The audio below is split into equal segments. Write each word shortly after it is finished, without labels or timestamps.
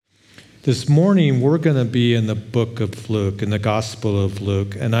This morning, we're going to be in the book of Luke, in the Gospel of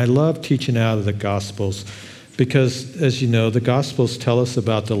Luke. And I love teaching out of the Gospels because, as you know, the Gospels tell us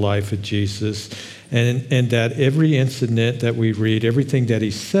about the life of Jesus and that every incident that we read, everything that he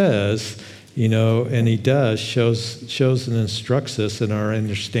says, and he does, shows and instructs us in our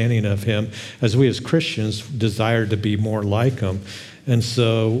understanding of him as we as Christians desire to be more like him. And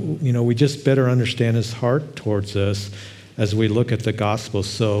so, we just better understand his heart towards us as we look at the gospel.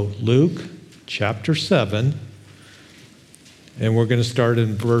 So Luke chapter 7, and we're going to start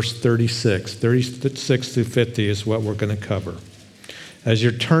in verse 36. 36 through 50 is what we're going to cover. As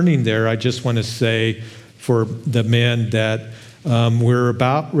you're turning there, I just want to say for the men that we're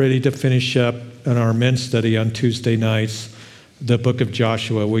about ready to finish up in our men's study on Tuesday nights, the book of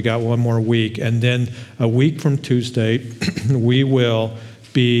Joshua. We got one more week. And then a week from Tuesday, we will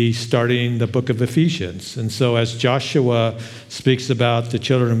be starting the book of Ephesians. And so as Joshua speaks about the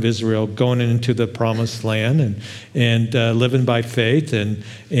children of Israel going into the promised land and living by faith and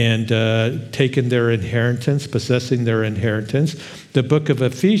taking their inheritance, possessing their inheritance, the book of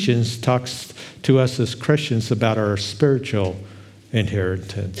Ephesians talks to us as Christians about our spiritual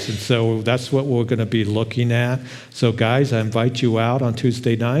inheritance. And so that's what we're going to be looking at. So guys, I invite you out on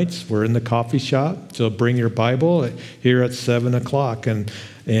Tuesday nights. We're in the coffee shop. So bring your Bible here at 7:00.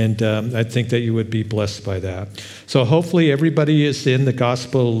 And I think that you would be blessed by that. So hopefully everybody is in the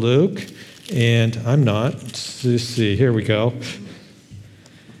Gospel of Luke. And I'm not. Let's see. Here we go.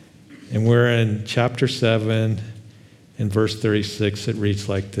 And we're in chapter 7 in verse 36. It reads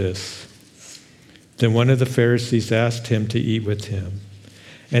like this. Then one of the Pharisees asked him to eat with him.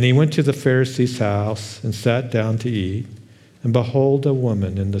 And he went to the Pharisee's house and sat down to eat. And behold, a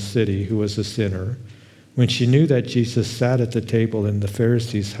woman in the city who was a sinner, when she knew that Jesus sat at the table in the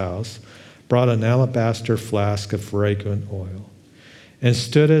Pharisee's house, brought an alabaster flask of fragrant oil, and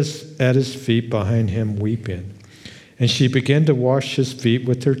stood at his feet behind him weeping. And she began to wash his feet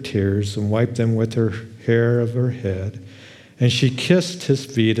with her tears and wiped them with her hair of her head. And she kissed his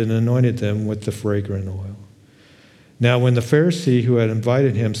feet and anointed them with the fragrant oil. Now when the Pharisee who had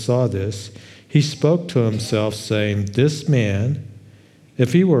invited him saw this, he spoke to himself, saying, This man,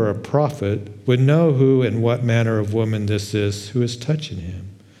 if he were a prophet, would know who and what manner of woman this is who is touching him,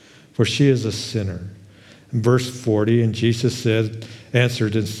 for she is a sinner. In verse 40, and Jesus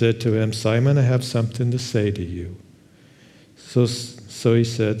answered and said to him, Simon, I have something to say to you. So he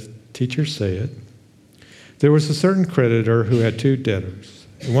said, Teacher, say it. There was a certain creditor who had two debtors.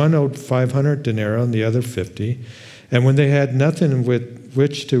 One owed 500 denarii and the other 50. And when they had nothing with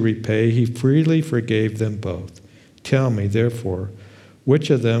which to repay, he freely forgave them both. Tell me, therefore, which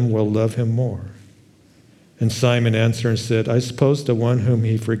of them will love him more? And Simon answered and said, I suppose the one whom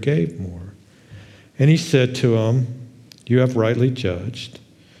he forgave more. And he said to him, You have rightly judged.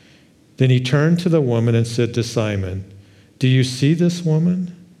 Then he turned to the woman and said to Simon, Do you see this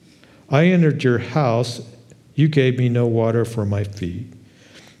woman? I entered your house. You gave me no water for my feet,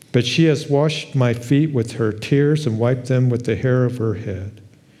 but she has washed my feet with her tears and wiped them with the hair of her head.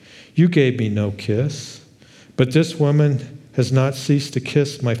 You gave me no kiss, but this woman has not ceased to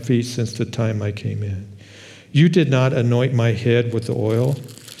kiss my feet since the time I came in. You did not anoint my head with the oil,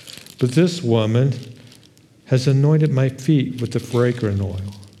 but this woman has anointed my feet with the fragrant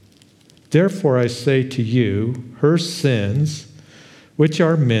oil. Therefore I say to you, her sins, which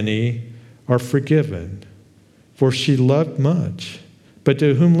are many, are forgiven. For she loved much, but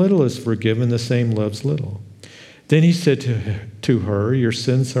to whom little is forgiven, the same loves little. Then he said to her, Your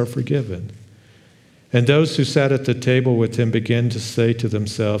sins are forgiven. And those who sat at the table with him began to say to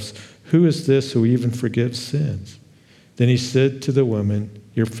themselves, Who is this who even forgives sins? Then he said to the woman,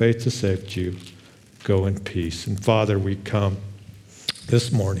 Your faith has saved you. Go in peace. And Father, we come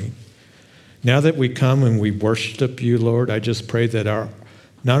this morning. Now that we come and we worship you, Lord, I just pray that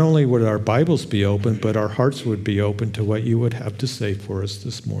not only would our Bibles be open, but our hearts would be open to what you would have to say for us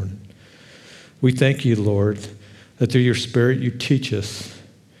this morning. We thank you, Lord, that through your Spirit you teach us,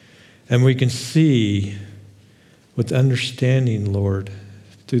 and we can see with understanding, Lord,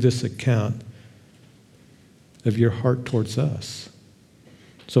 through this account of your heart towards us.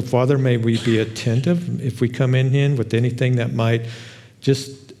 So, Father, may we be attentive if we come in with anything that might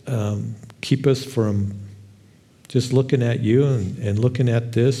just keep us from just looking at you and looking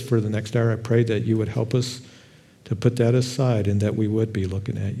at this for the next hour. I pray that you would help us to put that aside and that we would be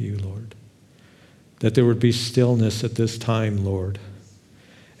looking at you, Lord. That there would be stillness at this time, Lord.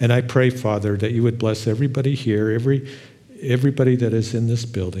 And I pray, Father, that you would bless everybody here, everybody that is in this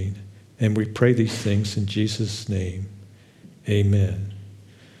building. And we pray these things in Jesus' name. Amen.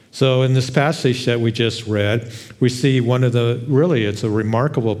 So in this passage that we just read, we see it's a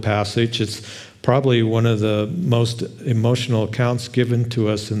remarkable passage. It's probably one of the most emotional accounts given to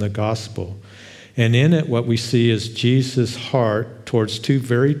us in the gospel. And in it, what we see is Jesus' heart towards two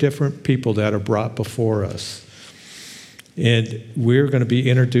very different people that are brought before us. And we're going to be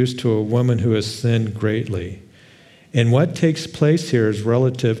introduced to a woman who has sinned greatly. And what takes place here is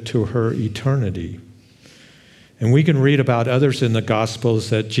relative to her eternity. And we can read about others in the Gospels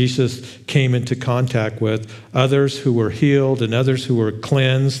that Jesus came into contact with, others who were healed and others who were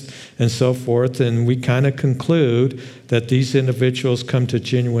cleansed and so forth. And we kind of conclude that these individuals come to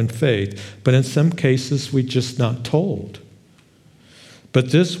genuine faith. But in some cases, we're just not told.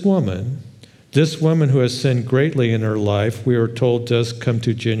 But this woman who has sinned greatly in her life, we are told does come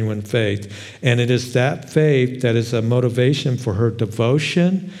to genuine faith. And it is that faith that is a motivation for her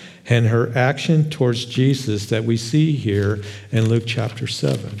devotion and her action towards Jesus that we see here in Luke chapter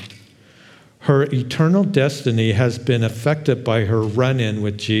 7. Her eternal destiny has been affected by her run-in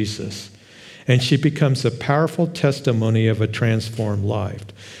with Jesus, and she becomes a powerful testimony of a transformed life.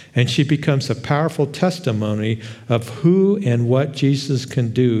 And she becomes a powerful testimony of who and what Jesus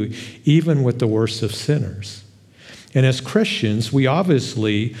can do, even with the worst of sinners. And as Christians, we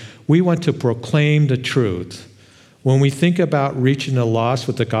want to proclaim the truth. When we think about reaching the lost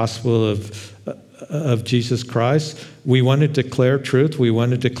with the gospel of Jesus Christ, we want to declare truth, we want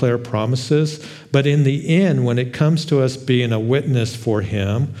to declare promises, but in the end, when it comes to us being a witness for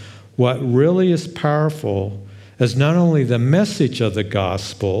Him, what really is powerful is not only the message of the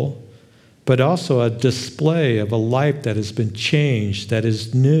gospel, but also a display of a life that has been changed, that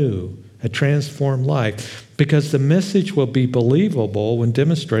is new, a transformed life, because the message will be believable when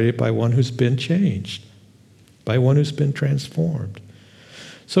demonstrated by one who's been changed, by one who's been transformed.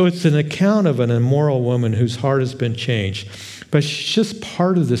 So it's an account of an immoral woman whose heart has been changed, but she's just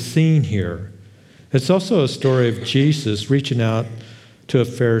part of the scene here. It's also a story of Jesus reaching out to a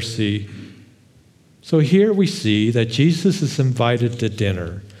Pharisee. So here we see that Jesus is invited to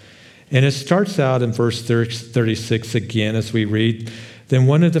dinner. And it starts out in verse 36 again as we read, "Then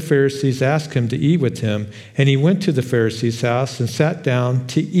one of the Pharisees asked him to eat with him, and he went to the Pharisee's house and sat down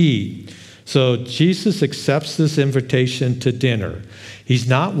to eat." So Jesus accepts this invitation to dinner. He's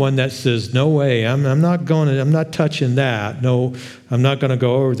not one that says, "No way, I'm not touching that. No, I'm not going to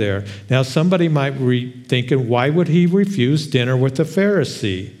go over there." Now, somebody might be thinking, why would he refuse dinner with a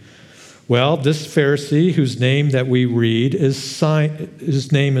Pharisee? Well, this Pharisee, whose name that we read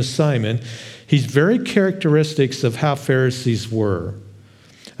his name is Simon, he's very characteristics of how Pharisees were.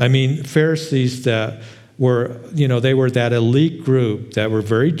 I mean, Pharisees that were, they were that elite group that were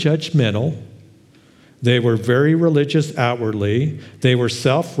very judgmental. They were very religious outwardly. They were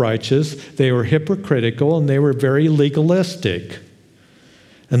self-righteous. They were hypocritical, and they were very legalistic.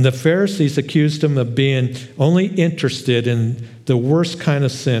 And the Pharisees accused him of being only interested in the worst kind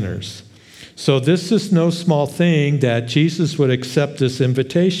of sinners. So this is no small thing that Jesus would accept this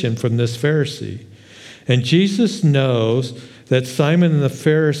invitation from this Pharisee. And Jesus knows that Simon and the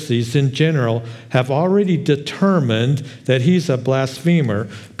Pharisees in general have already determined that he's a blasphemer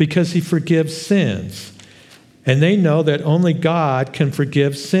because he forgives sins. And they know that only God can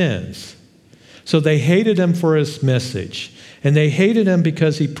forgive sins. So they hated him for his message. And they hated him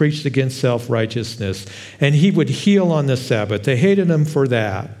because he preached against self-righteousness. And he would heal on the Sabbath. They hated him for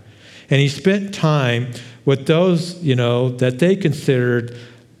that. And he spent time with those, that they considered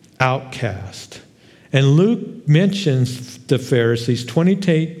outcast. And Luke mentions the Pharisees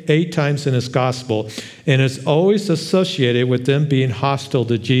 28 times in his gospel, and it's always associated with them being hostile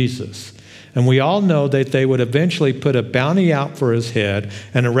to Jesus. And we all know that they would eventually put a bounty out for his head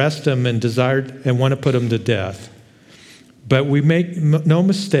and arrest him and want to put him to death. But we make no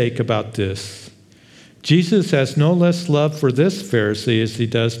mistake about this. Jesus has no less love for this Pharisee as he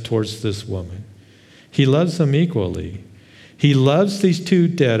does towards this woman. He loves them equally. He loves these two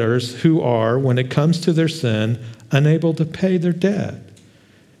debtors who are, when it comes to their sin, unable to pay their debt.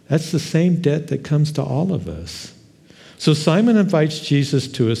 That's the same debt that comes to all of us. So Simon invites Jesus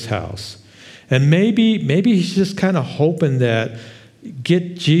to his house. And maybe he's just kind of hoping that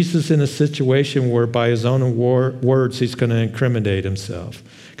get Jesus in a situation where by his own words he's going to incriminate himself.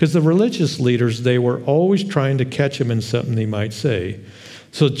 Because the religious leaders, they were always trying to catch him in something he might say.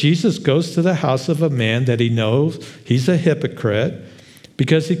 So Jesus goes to the house of a man that he knows he's a hypocrite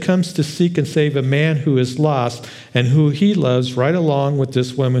because he comes to seek and save a man who is lost and who he loves right along with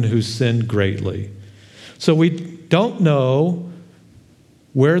this woman who sinned greatly. So we don't know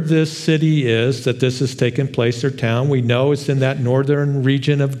where this city is that this has taken place, or town. We know it's in that northern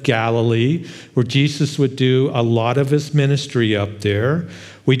region of Galilee where Jesus would do a lot of his ministry up there.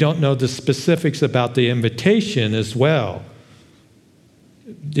 We don't know the specifics about the invitation as well.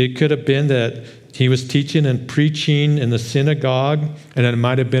 It could have been that he was teaching and preaching in the synagogue, and it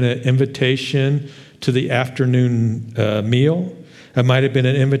might have been an invitation to the afternoon meal. It might have been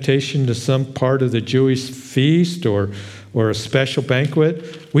an invitation to some part of the Jewish feast or a special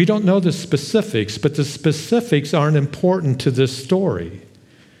banquet. We don't know the specifics, but the specifics aren't important to this story.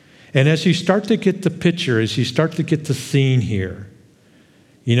 And as you start to get the picture, as you start to get the scene here,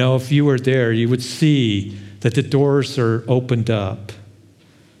 if you were there, you would see that the doors are opened up.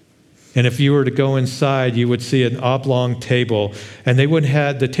 And if you were to go inside, you would see an oblong table, and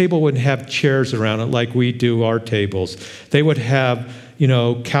the table wouldn't have chairs around it like we do our tables. They would have,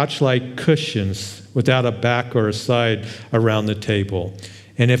 couch-like cushions without a back or a side around the table.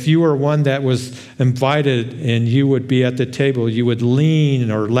 And if you were one that was invited and you would be at the table, you would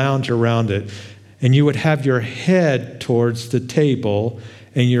lean or lounge around it, and you would have your head towards the table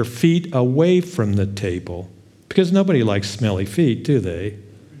and your feet away from the table. Because nobody likes smelly feet, do they?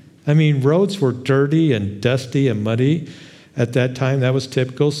 I mean, roads were dirty and dusty and muddy at that time. That was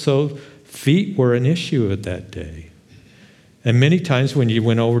typical. So feet were an issue at that day. And many times when you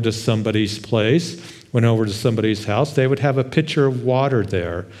went over to somebody's place, went over to somebody's house, they would have a pitcher of water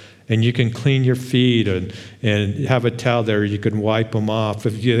there. And you can clean your feet and have a towel there. You can wipe them off.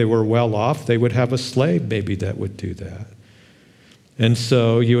 If they were well off, they would have a slave maybe that would do that. And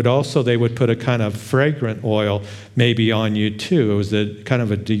so they would put a kind of fragrant oil maybe on you too. It was a kind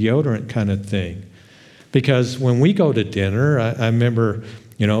of a deodorant kind of thing. Because when we go to dinner, I remember,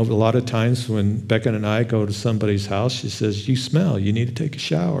 a lot of times when Becca and I go to somebody's house, she says, "You smell, you need to take a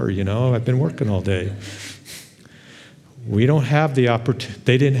shower, I've been working all day." We don't have the opportunity,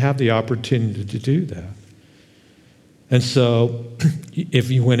 they didn't have the opportunity to do that. And so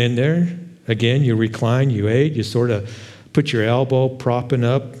if you went in there, again, you recline, you ate, you sort of put your elbow propping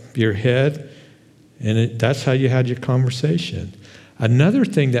up your head, and that's how you had your conversation. Another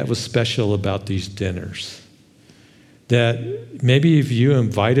thing that was special about these dinners, that maybe if you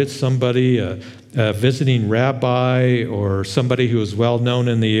invited somebody, a visiting rabbi or somebody who was well known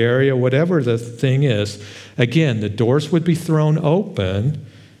in the area, whatever the thing is, again, the doors would be thrown open,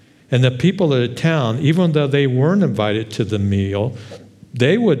 and the people of the town, even though they weren't invited to the meal,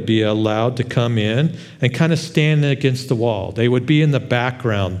 they would be allowed to come in and kind of stand against the wall. They would be in the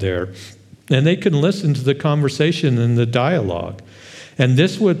background there, and they can listen to the conversation and the dialogue. And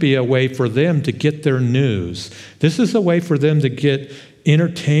this would be a way for them to get their news. This is a way for them to get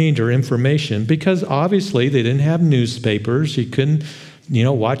entertained or information, because obviously they didn't have newspapers. You couldn't,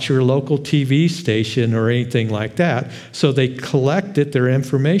 watch your local TV station or anything like that. So they collected their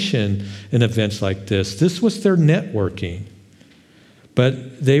information in events like this. This was their networking.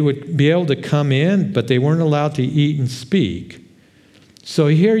 But they would be able to come in, but they weren't allowed to eat and speak. So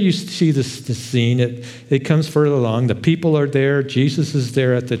here you see the scene. It comes further along. The people are there. Jesus is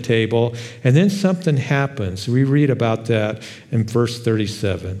there at the table. And then something happens. We read about that in verse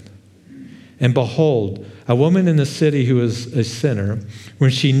 37. "And behold, a woman in the city who was a sinner,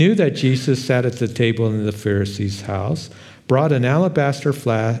 when she knew that Jesus sat at the table in the Pharisee's house, brought an alabaster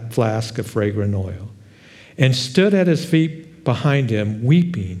flask of fragrant oil, and stood at his feet behind him,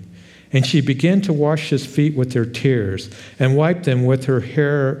 weeping. And she began to wash his feet with her tears and wiped them with her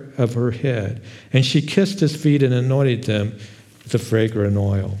hair of her head. And she kissed his feet and anointed them with the fragrant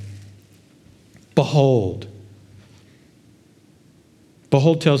oil." Behold.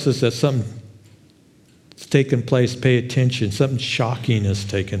 Behold tells us that something's taken place. Pay attention. Something shocking has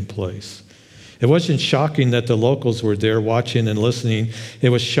taken place. It wasn't shocking that the locals were there watching and listening. It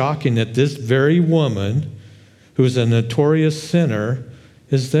was shocking that this very woman, who is a notorious sinner,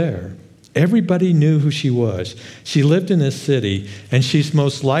 is there. Everybody knew who she was. She lived in this city, and she's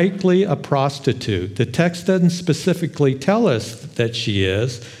most likely a prostitute. The text doesn't specifically tell us that she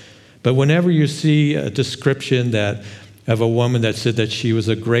is, but whenever you see a description of a woman that said that she was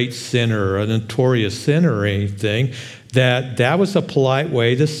a great sinner or a notorious sinner or anything, that was a polite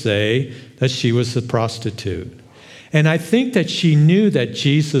way to say that she was a prostitute. And I think that she knew that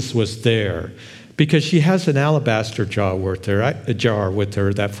Jesus was there, because she has an alabaster jar with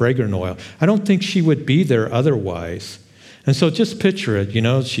her, that fragrant oil. I don't think she would be there otherwise. And so just picture it,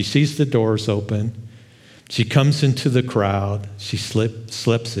 she sees the doors open. She comes into the crowd. She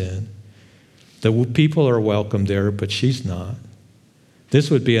slips in. The people are welcome there, but she's not.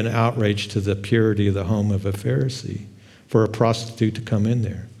 This would be an outrage to the purity of the home of a Pharisee for a prostitute to come in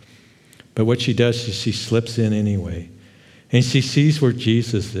there. But what she does is she slips in anyway. And she sees where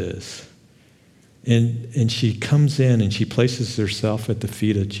Jesus is. And she comes in and she places herself at the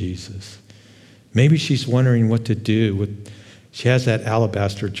feet of Jesus. Maybe she's wondering what to do. She has that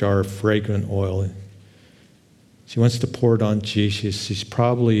alabaster jar of fragrant oil. She wants to pour it on Jesus. She's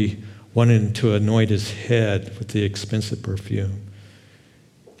probably wanting to anoint his head with the expensive perfume.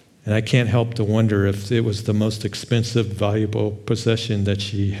 And I can't help to wonder if it was the most expensive, valuable possession that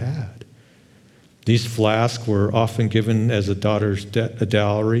she had. These flasks were often given as a daughter's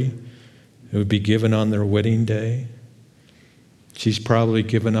dowry. It would be given on their wedding day. She's probably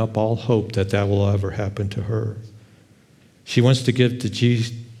given up all hope that that will ever happen to her. She wants to give to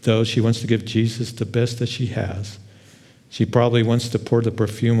Jesus, though, she wants to give Jesus the best that she has. She probably wants to pour the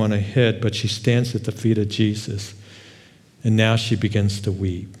perfume on her head, but she stands at the feet of Jesus. And now she begins to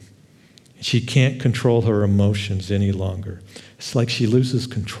weep. She can't control her emotions any longer. It's like she loses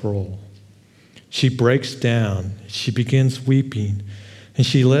control. She breaks down. She begins weeping. And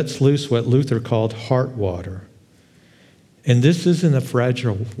she lets loose what Luther called heart water. And this isn't a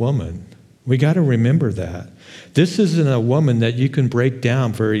fragile woman. We got to remember that. This isn't a woman that you can break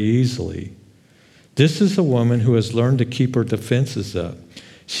down very easily. This is a woman who has learned to keep her defenses up.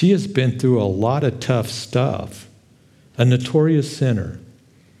 She has been through a lot of tough stuff, a notorious sinner.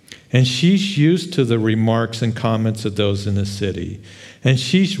 And she's used to the remarks and comments of those in the city. And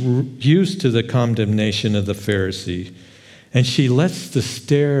she's used to the condemnation of the Pharisees. And she lets the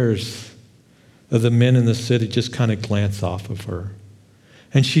stares of the men in the city just kind of glance off of her.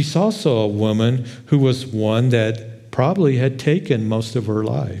 And she's also a woman who was one that probably had taken most of her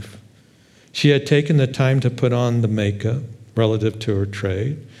life. She had taken the time to put on the makeup relative to her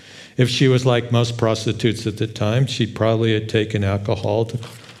trade. If she was like most prostitutes at the time, she probably had taken alcohol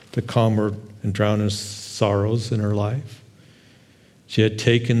to calm her and drown her sorrows in her life. She had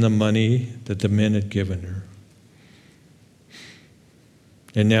taken the money that the men had given her.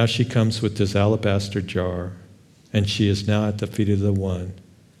 And now she comes with this alabaster jar, and she is now at the feet of the one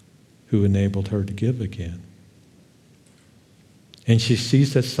who enabled her to give again. And she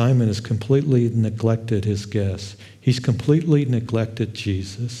sees that Simon has completely neglected his guests. He's completely neglected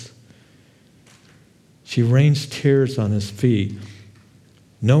Jesus. She rains tears on his feet.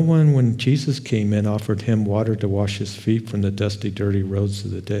 No one, when Jesus came in, offered him water to wash his feet from the dusty, dirty roads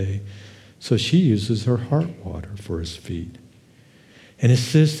of the day. So she uses her heart water for his feet. And it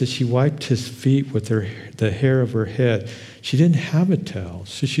says that she wiped his feet with the hair of her head. She didn't have a towel,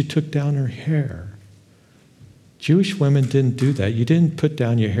 so she took down her hair. Jewish women didn't do that. You didn't put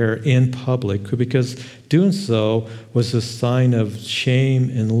down your hair in public because doing so was a sign of shame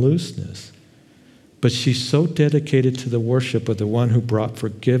and looseness. But she's so dedicated to the worship of the one who brought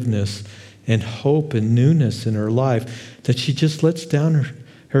forgiveness and hope and newness in her life that she just lets down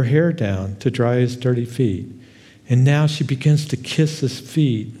her hair down to dry his dirty feet. And now she begins to kiss his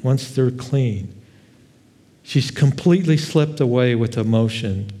feet once they're clean. She's completely slipped away with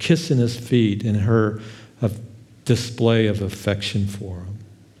emotion, kissing his feet in her display of affection for him.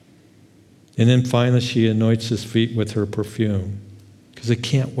 And then finally she anoints his feet with her perfume because it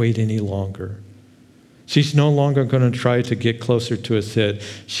can't wait any longer. She's no longer going to try to get closer to his head.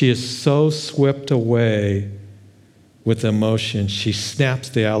 She is so swept away with emotion, she snaps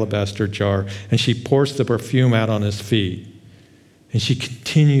the alabaster jar and she pours the perfume out on his feet. And she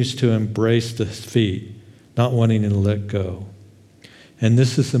continues to embrace his feet, not wanting to let go. And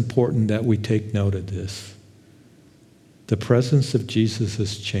this is important that we take note of this. The presence of Jesus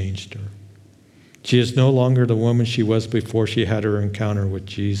has changed her. She is no longer the woman she was before she had her encounter with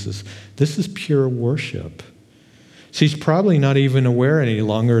Jesus. This is pure worship. She's probably not even aware any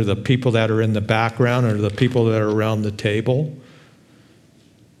longer of the people that are in the background or the people that are around the table.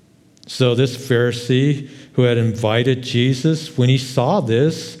 So this Pharisee who had invited Jesus, when he saw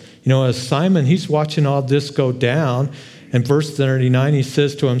this, as Simon, he's watching all this go down. And verse 39, he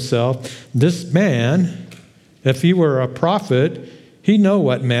says to himself, this man, if he were a prophet, he'd know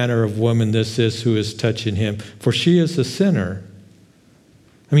what manner of woman this is who is touching him, for she is a sinner.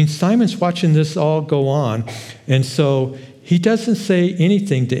 Simon's watching this all go on, and so he doesn't say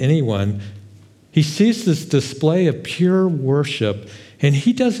anything to anyone. He sees this display of pure worship, and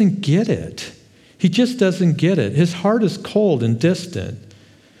he doesn't get it. He just doesn't get it. His heart is cold and distant.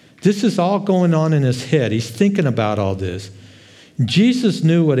 This is all going on in his head. He's thinking about all this. Jesus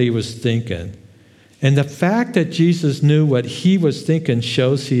knew what he was thinking. And the fact that Jesus knew what he was thinking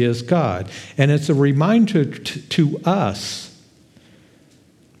shows he is God. And it's a reminder to us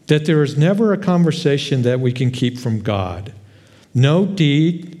that there is never a conversation that we can keep from God. No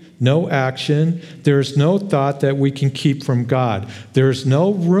deed, no action. There is no thought that we can keep from God. There is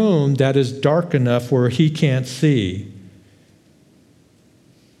no room that is dark enough where he can't see.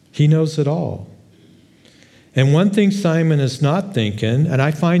 He knows it all. And one thing Simon is not thinking, and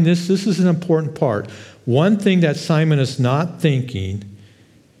I find this is an important part. One thing that Simon is not thinking,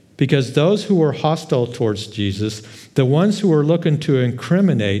 because those who were hostile towards Jesus, the ones who were looking to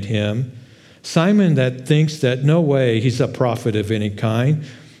incriminate him, Simon that thinks that no way he's a prophet of any kind,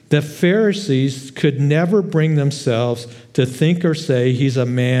 the Pharisees could never bring themselves to think or say he's a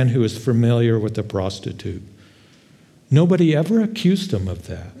man who is familiar with a prostitute. Nobody ever accused him of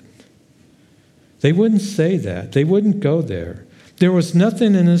that. They wouldn't say that. They wouldn't go there. There was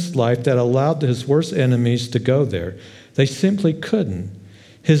nothing in his life that allowed his worst enemies to go there. They simply couldn't.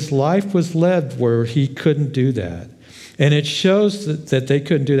 His life was led where he couldn't do that. And it shows that they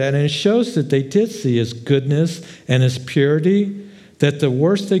couldn't do that. And it shows that they did see his goodness and his purity, that the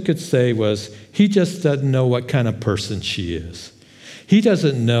worst they could say was, he just doesn't know what kind of person she is. He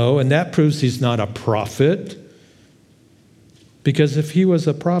doesn't know, and that proves he's not a prophet. Because if he was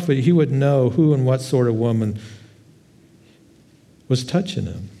a prophet, he would know who and what sort of woman was touching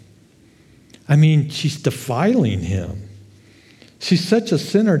him. I mean, she's defiling him. She's such a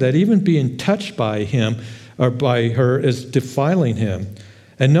sinner that even being touched by him or by her is defiling him.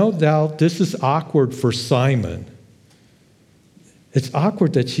 And no doubt this is awkward for Simon. It's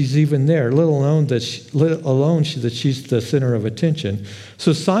awkward that she's even there, let alone that she's the center of attention.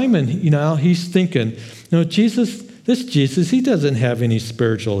 So Simon, he's thinking, this Jesus, he doesn't have any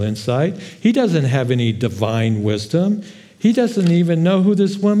spiritual insight. He doesn't have any divine wisdom. He doesn't even know who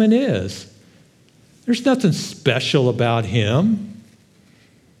this woman is. There's nothing special about him.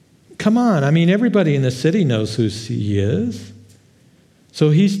 Come on, everybody in the city knows who he is. So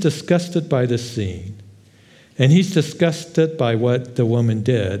he's disgusted by the scene. And he's disgusted by what the woman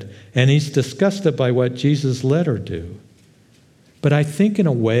did. And he's disgusted by what Jesus let her do. But I think in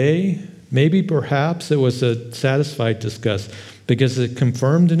a way, maybe perhaps it was a satisfied disgust because it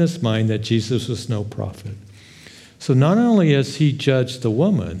confirmed in his mind that Jesus was no prophet. So not only has he judged the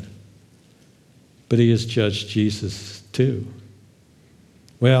woman, but he has judged Jesus too.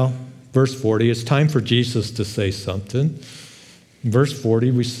 Well, verse 40, it's time for Jesus to say something. In verse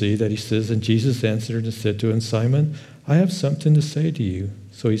 40, we see that he says, and Jesus answered and said to him, Simon, I have something to say to you.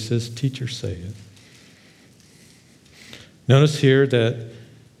 So he says, teacher, say it. Notice here that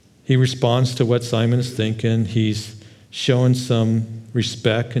he responds to what Simon is thinking. He's showing some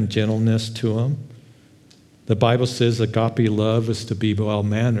respect and gentleness to him. The Bible says agape love is to be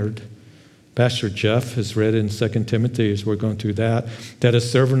well-mannered. Pastor Jeff has read in 2 Timothy, as we're going through that a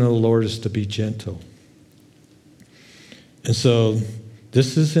servant of the Lord is to be gentle. And so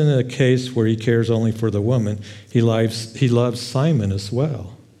this isn't a case where he cares only for the woman. He loves Simon as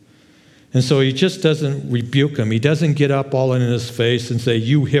well. And so he just doesn't rebuke him. He doesn't get up all in his face and say,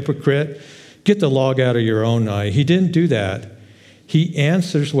 you hypocrite, get the log out of your own eye. He didn't do that. He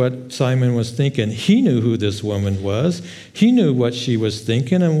answers what Simon was thinking. He knew who this woman was. He knew what she was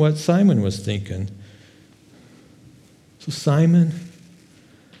thinking and what Simon was thinking. So Simon,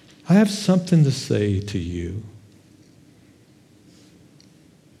 I have something to say to you.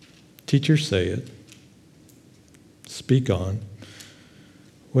 Teacher, say it. Speak on.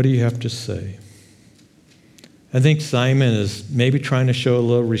 What do you have to say? I think Simon is maybe trying to show a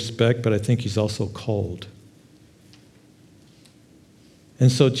little respect, but I think he's also cold. And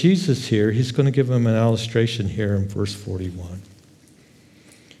so Jesus here, he's going to give him an illustration here in verse 41.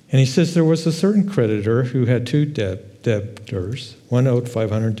 And he says, there was a certain creditor who had two debtors. One owed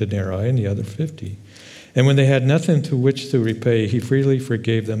 500 denarii and the other 50. And when they had nothing to which to repay, he freely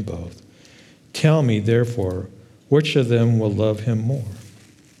forgave them both. Tell me, therefore, which of them will love him more?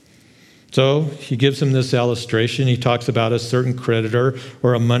 So he gives him this illustration. He talks about a certain creditor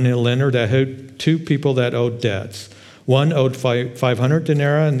or a money lender that had two people that owed debts. One owed 500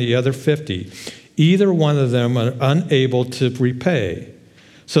 denarii and the other 50. Either one of them are unable to repay.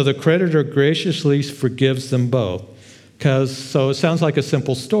 So the creditor graciously forgives them both. So it sounds like a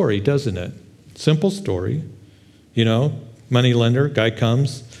simple story, doesn't it? Simple story. Money lender, guy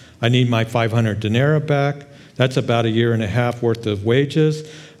comes, I need my 500 denarii back. That's about 1.5 years worth of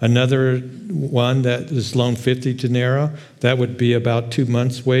wages. Another one that is loaned 50 denarii, that would be about 2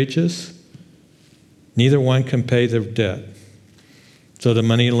 months' wages. Neither one can pay their debt. So the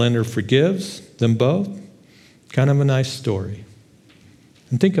money lender forgives them both. Kind of a nice story.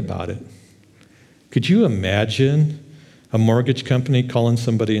 And think about it. Could you imagine a mortgage company calling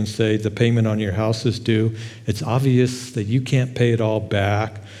somebody and say, the payment on your house is due. It's obvious that you can't pay it all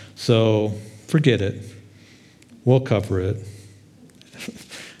back, so forget it. We'll cover it.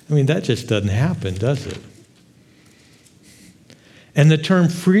 That just doesn't happen, does it? And the term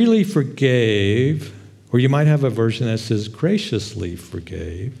freely forgave Or you might have a version that says graciously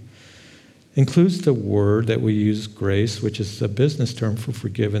forgave. Includes the word that we use, grace, which is a business term for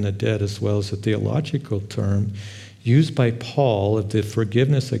forgiven a debt, as well as a theological term used by Paul of the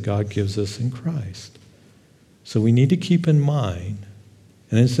forgiveness that God gives us in Christ. So we need to keep in mind,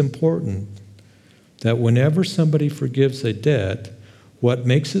 and it's important, that whenever somebody forgives a debt, what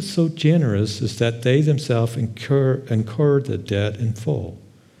makes it so generous is that they themselves incur the debt in full.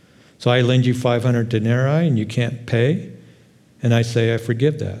 So I lend you 500 denarii and you can't pay, and I say I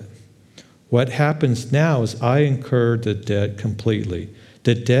forgive that. What happens now is I incur the debt completely.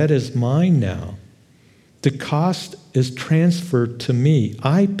 The debt is mine now. The cost is transferred to me.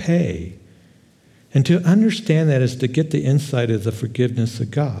 I pay. And to understand that is to get the insight of the forgiveness of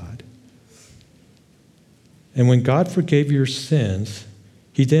God. And when God forgave your sins,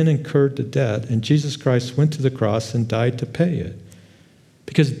 he then incurred the debt, and Jesus Christ went to the cross and died to pay it.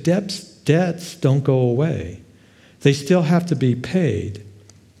 Because debts don't go away. They still have to be paid.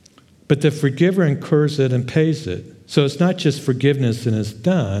 But the forgiver incurs it and pays it. So it's not just forgiveness and it's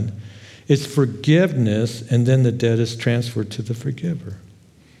done. It's forgiveness, and then the debt is transferred to the forgiver.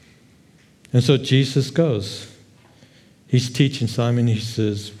 And so Jesus goes. He's teaching Simon. He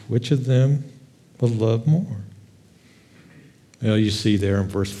says, which of them will love more? Well, you see there in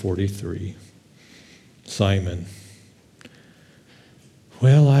verse 43, Simon.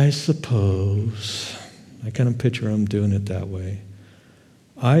 Well, I suppose, I kind of picture him doing it that way.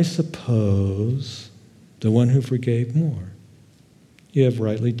 I suppose the one who forgave more. You have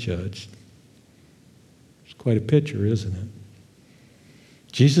rightly judged. It's quite a picture, isn't it?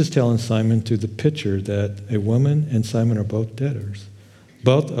 Jesus telling Simon through the picture that a woman and Simon are both debtors.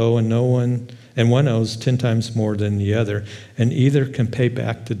 Both owe, and one owes 10 times more than the other, and either can pay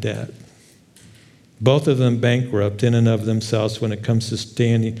back the debt. Both of them bankrupt in and of themselves when it comes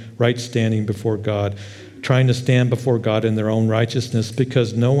to right standing before God, trying to stand before God in their own righteousness,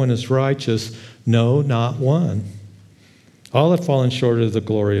 because no one is righteous, no, not one. All have fallen short of the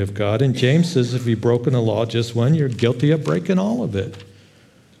glory of God. And James says if you've broken the law just one, you're guilty of breaking all of it.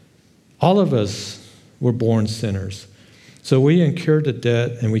 All of us were born sinners. So we incur the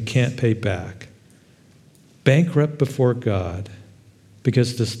debt and we can't pay back. Bankrupt before God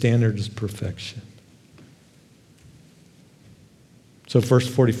because the standard is perfection. So verse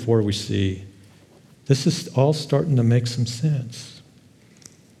 44 we see, this is all starting to make some sense.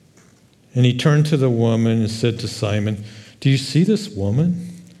 And he turned to the woman and said to Simon, do you see this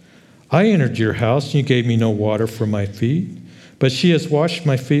woman? I entered your house and you gave me no water for my feet, but she has washed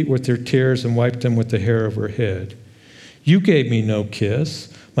my feet with her tears and wiped them with the hair of her head. You gave me no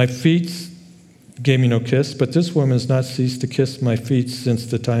kiss. My feet gave me no kiss, but this woman has not ceased to kiss my feet since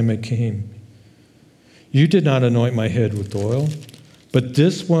the time I came. You did not anoint my head with oil, but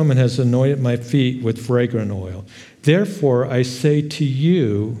this woman has anointed my feet with fragrant oil. Therefore, I say to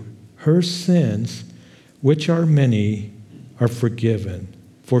you, her sins, which are many, are forgiven.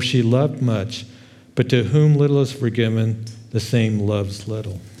 For she loved much, but to whom little is forgiven, the same loves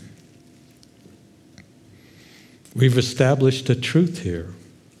little. We've established a truth here.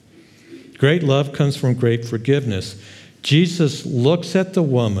 Great love comes from great forgiveness. Jesus looks at the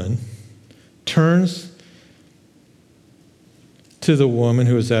woman, turns to the woman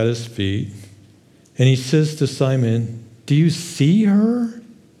who is at his feet, and he says to Simon, do you see her?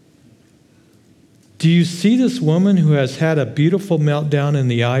 Do you see this woman who has had a beautiful meltdown in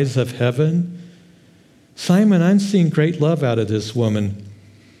the eyes of heaven? Simon, I'm seeing great love out of this woman.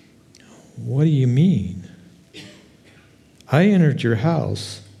 What do you mean? I entered your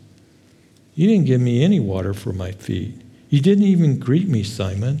house. You didn't give me any water for my feet. You didn't even greet me,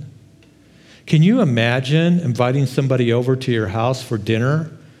 Simon. Can you imagine inviting somebody over to your house for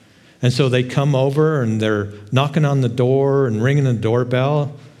dinner? And so they come over and they're knocking on the door and ringing the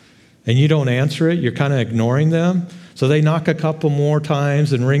doorbell, and you don't answer it. You're kind of ignoring them. So they knock a couple more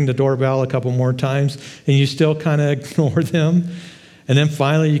times and ring the doorbell a couple more times, and you still kind of ignore them. And then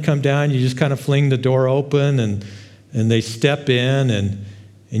finally you come down, you just kind of fling the door open, and they step in, and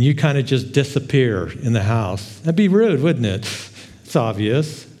you kind of just disappear in the house. That'd be rude, wouldn't it? It's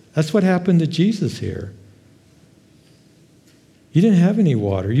obvious. That's what happened to Jesus here. You didn't have any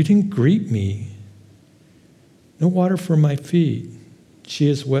water. You didn't greet me. No water for my feet. She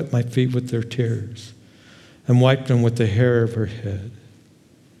has wet my feet with her tears and wiped them with the hair of her head.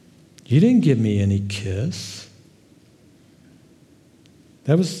 You didn't give me any kiss.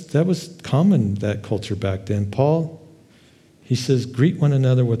 That was common, that culture back then. Paul, he says, greet one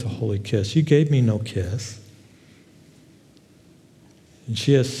another with a holy kiss. You gave me no kiss. And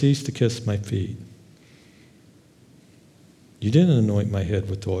she has ceased to kiss my feet. You didn't anoint my head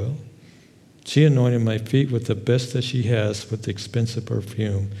with oil. She anointed my feet with the best that she has, with expensive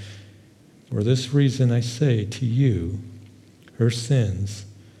perfume. For this reason I say to you, her sins,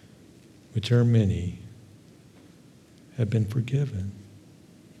 which are many, have been forgiven.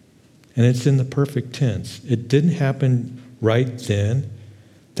 And it's in the perfect tense. It didn't happen right then.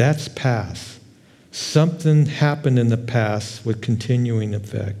 That's past. Something happened in the past with continuing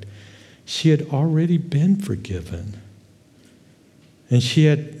effect. She had already been forgiven. And she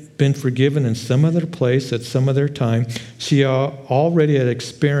had been forgiven in some other place at some other time. She already had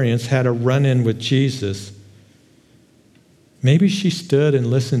experienced, had a run-in with Jesus. Maybe she stood and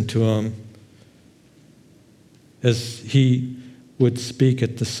listened to him as he would speak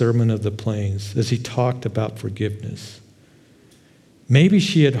at the Sermon of the Plains, as he talked about forgiveness. Maybe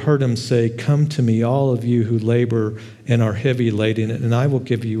she had heard him say, "Come to me, all of you who labor and are heavy laden, and I will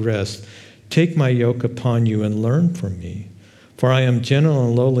give you rest. Take my yoke upon you and learn from me. For I am gentle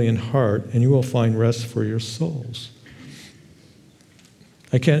and lowly in heart, and you will find rest for your souls."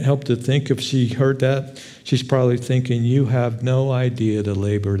 I can't help to think if she heard that, she's probably thinking, "You have no idea the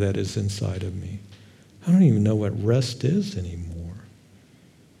labor that is inside of me. I don't even know what rest is anymore."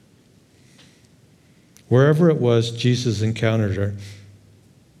 Wherever it was Jesus encountered her,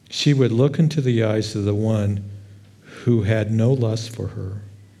 she would look into the eyes of the one who had no lust for her,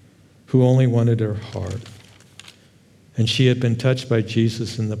 who only wanted her heart. And she had been touched by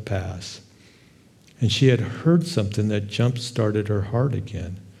Jesus in the past. And she had heard something that jump-started her heart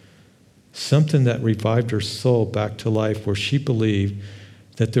again. Something that revived her soul back to life, where she believed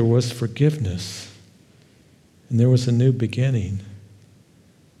that there was forgiveness and there was a new beginning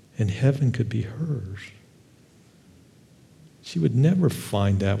and heaven could be hers. She would never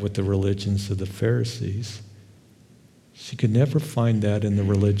find that with the religions of the Pharisees. She could never find that in the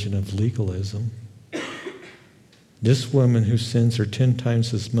religion of legalism. This woman whose sins are 10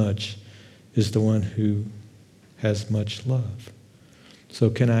 times as much is the one who has much love. So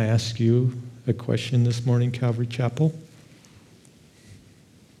can I ask you a question this morning, Calvary Chapel?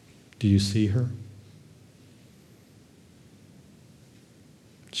 Do you see her?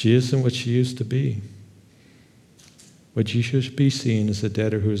 She isn't what she used to be. What you should be seeing is a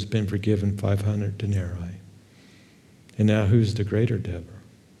debtor who has been forgiven 500 denarii. And now who's the greater debtor?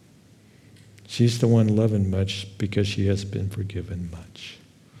 She's the one loving much because she has been forgiven much.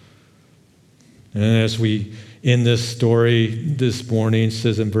 And as we end this story this morning, it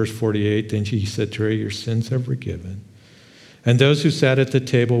says in verse 48, then he said to her, "Your sins are forgiven." And those who sat at the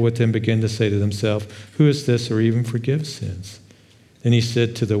table with him began to say to themselves, "Who is this or even forgives sins?" Then he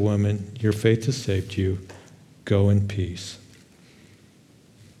said to the woman, "Your faith has saved you. Go in peace."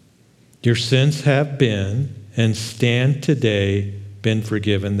 Your sins have been and stand today been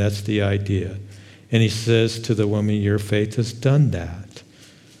forgiven. That's the idea. And he says to the woman, your faith has done that.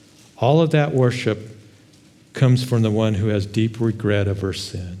 All of that worship comes from the one who has deep regret of her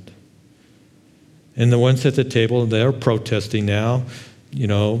sin. And the ones at the table, they're protesting now,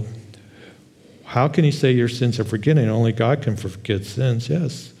 how can he say your sins are forgiven? Only God can forgive sins.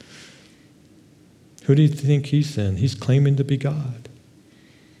 Yes. Who do you think he's in? He's claiming to be God.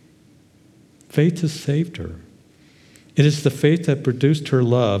 Faith has saved her. It is the faith that produced her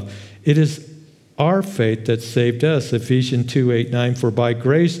love. It is our faith that saved us. Ephesians 2:8-9, for by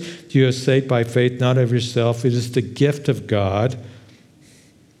grace you are saved by faith, not of yourself. It is the gift of God,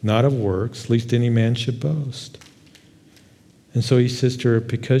 not of works, lest any man should boast. And so he says to her,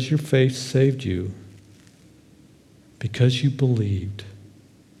 because your faith saved you, because you believed,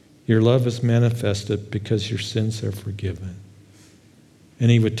 your love is manifested because your sins are forgiven. And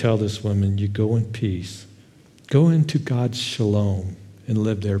he would tell this woman, you go in peace. Go into God's shalom and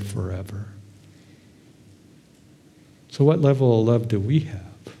live there forever. So what level of love do we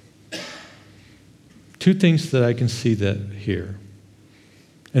have? Two things that I can see that here.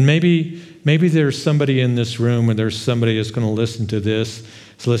 And maybe there's somebody in this room, or there's somebody that's going to listen to this,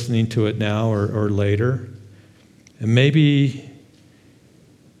 is listening to it now or later. And maybe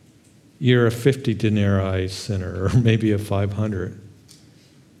you're a 50 denarii sinner, or maybe a 500.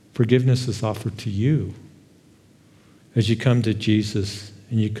 Forgiveness is offered to you as you come to Jesus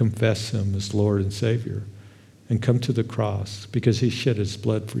and you confess him as Lord and Savior and come to the cross because he shed his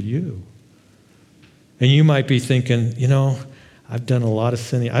blood for you. And you might be thinking, I've done a lot of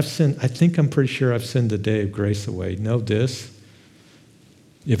sinning. I'm pretty sure I've sinned the day of grace away. Know this,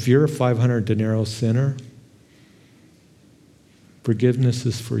 if you're a 500 denarii sinner, forgiveness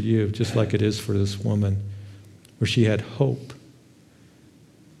is for you, just like it is for this woman, where she had hope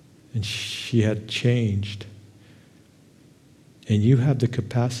and she had changed. And you have the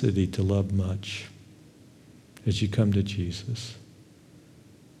capacity to love much as you come to Jesus.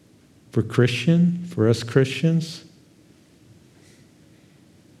 for us Christians,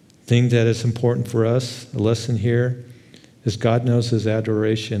 thing that is important for us, a lesson here, is God knows his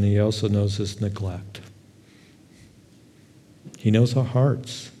adoration. He also knows his neglect. He knows our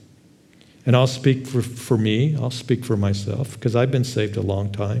hearts. And I'll speak for me. I'll speak for myself because I've been saved a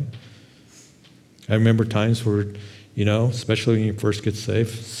long time. I remember times where, especially when you first get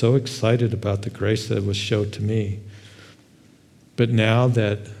saved, so excited about the grace that was showed to me. But now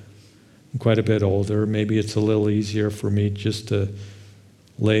that I'm quite a bit older, maybe it's a little easier for me just to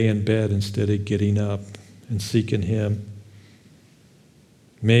lay in bed instead of getting up and seeking him.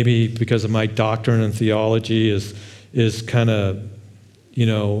 Maybe because of my doctrine and theology is kind of,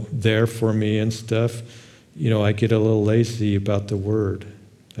 there for me and stuff. I get a little lazy about the word.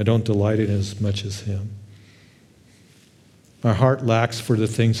 I don't delight in it as much as him. My heart lacks for the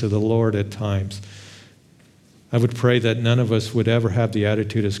things of the Lord at times. I would pray that none of us would ever have the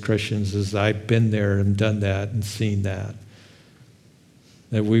attitude as Christians as I've been there and done that and seen that.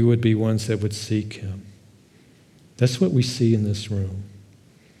 That we would be ones that would seek him. That's what we see in this room.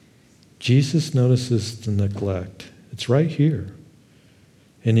 Jesus notices the neglect. It's right here.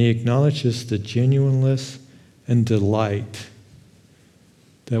 And he acknowledges the genuineness and delight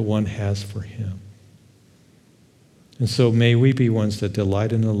that one has for him. And so may we be ones that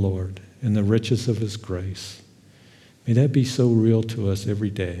delight in the Lord and the riches of his grace. May that be so real to us every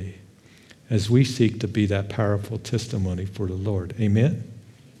day as we seek to be that powerful testimony for the Lord. Amen?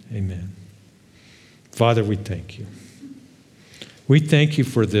 Amen. Father, we thank you. We thank you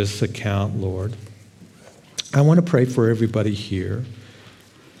for this account, Lord. I want to pray for everybody here.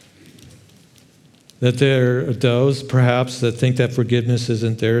 That there are those, perhaps, that think that forgiveness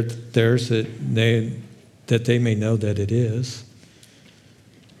isn't theirs, that they may know that it is.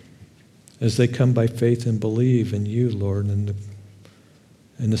 As they come by faith and believe in you, Lord, and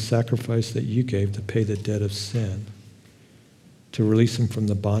the sacrifice that you gave to pay the debt of sin, to release them from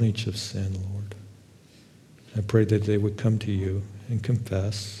the bondage of sin, Lord. I pray that they would come to you and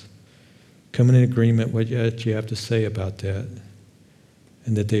confess, come in agreement with what you have to say about that,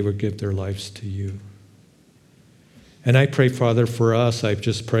 and that they would give their lives to you. And I pray, Father, for us, I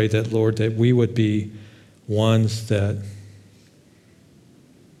just pray that, Lord, that we would be ones that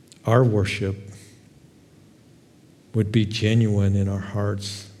our worship would be genuine in our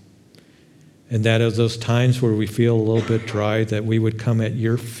hearts. And that of those times where we feel a little bit dry, that we would come at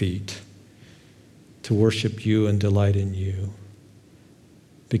your feet to worship you and delight in you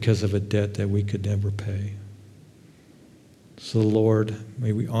because of a debt that we could never pay. So, Lord,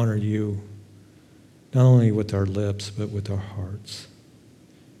 may we honor you not only with our lips, but with our hearts,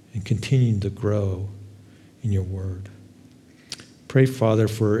 and continue to grow in your word. Pray, Father,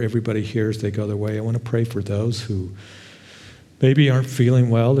 for everybody here as they go their way. I want to pray for those who maybe aren't feeling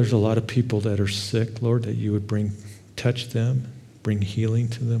well. There's a lot of people that are sick, Lord, that you would touch them, bring healing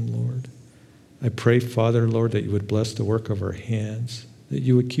to them, Lord. I pray, Father, Lord, that you would bless the work of our hands, that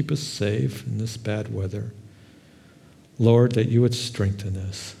you would keep us safe in this bad weather. Lord, that you would strengthen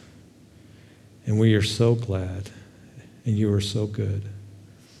us. And we are so glad, and you are so good.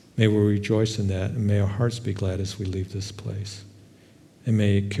 May we rejoice in that, and may our hearts be glad as we leave this place. And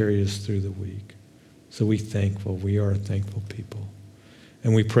may it carry us through the week. So we are a thankful people.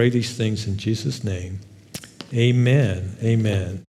 And we pray these things in Jesus' name. Amen. Amen.